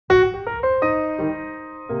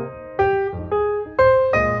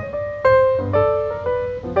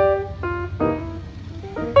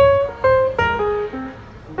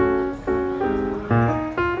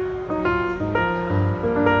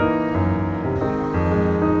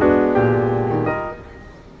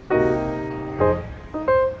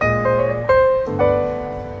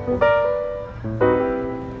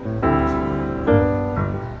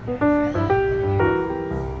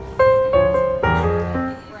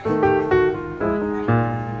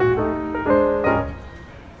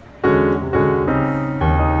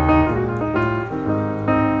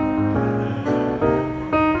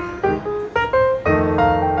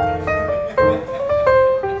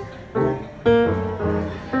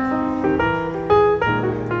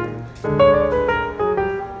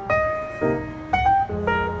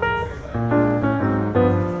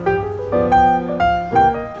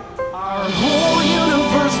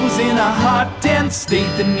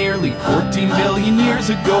nearly 14 billion years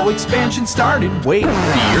ago expansion started. Wait,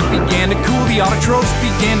 the earth began to cool, the autotrophs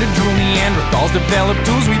began to drool, Neanderthals developed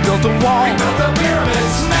tools, we built a wall. We built the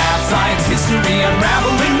pyramids. Math, science, history,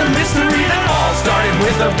 unraveling the mystery that all started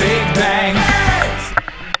with a big bang.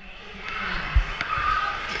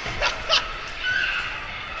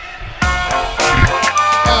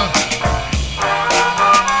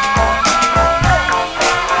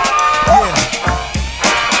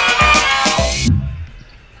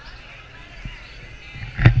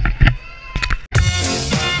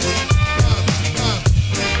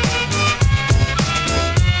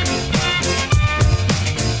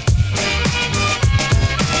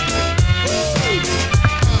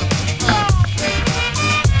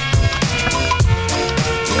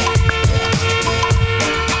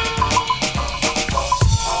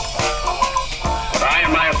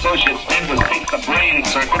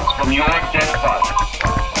 Circuits from your dead body.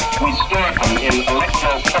 We stored them in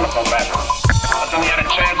electrochemical batteries until we had a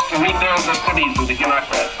chance to rebuild the cities and begin our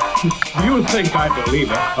quest. You would think I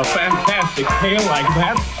believe it. A fantastic tale like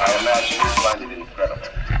that? I imagine you find it incredible.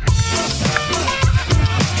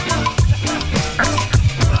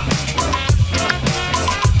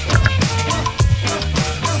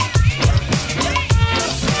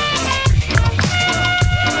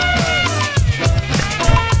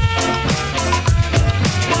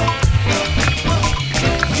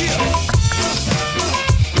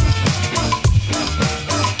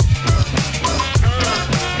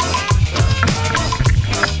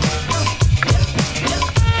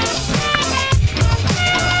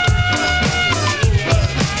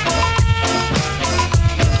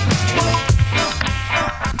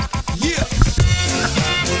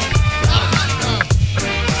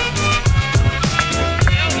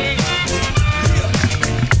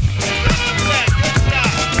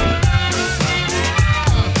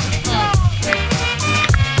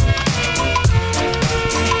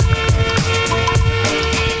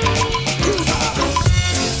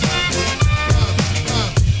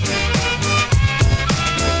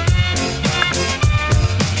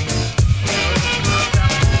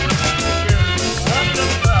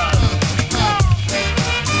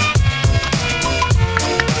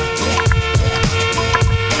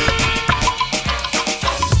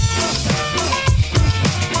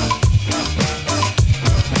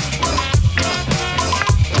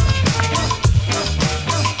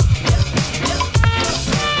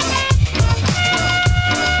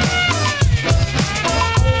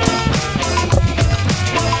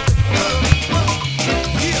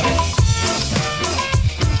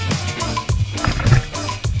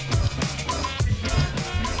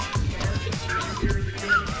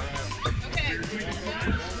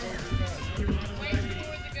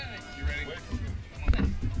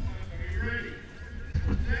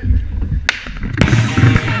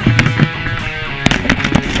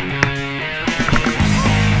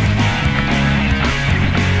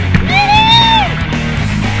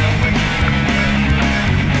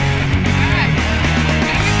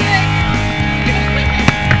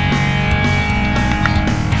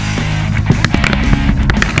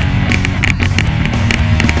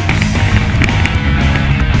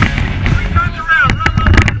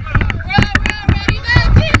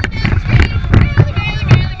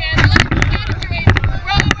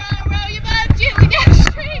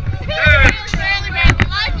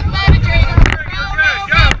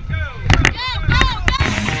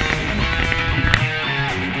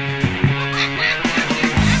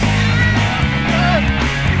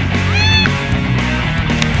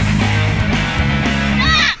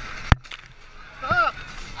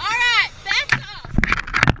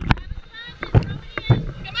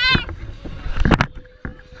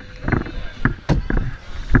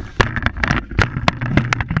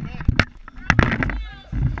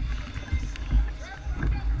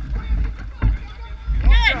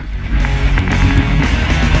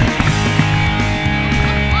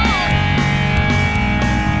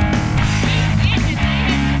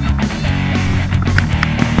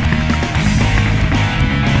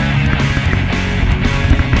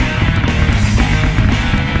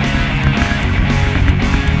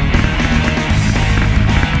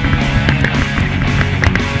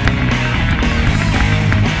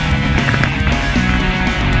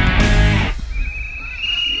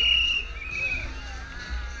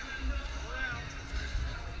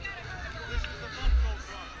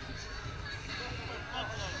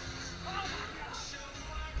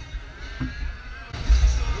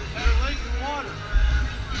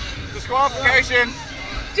 Disqualification.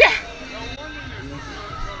 Yeah.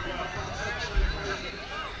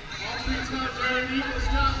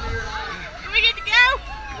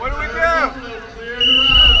 What do we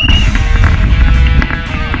do?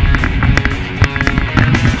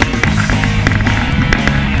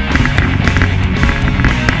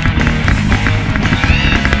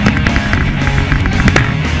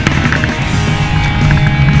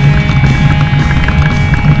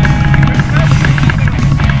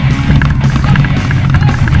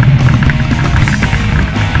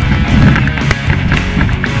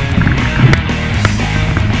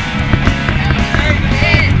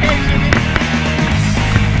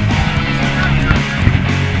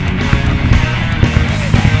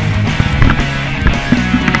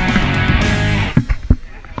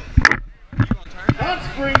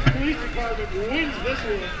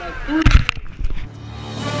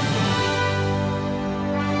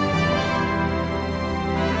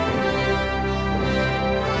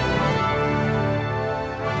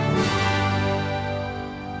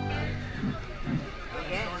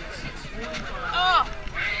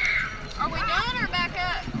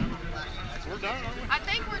 I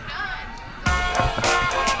think we're done.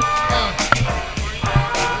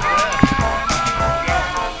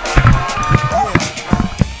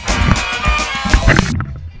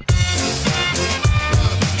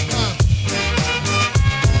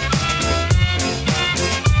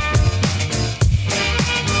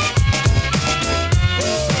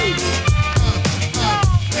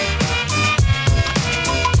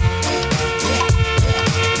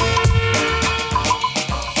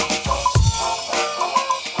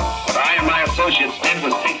 Associates did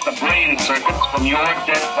was take the brain circuits from your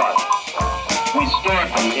dead body. We stored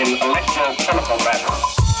them in electrochemical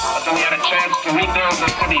batteries until we had a chance to rebuild the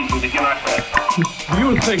cities and begin our quest.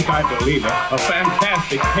 You think I believe it? A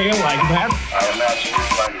fantastic tale like that? I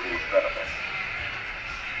imagine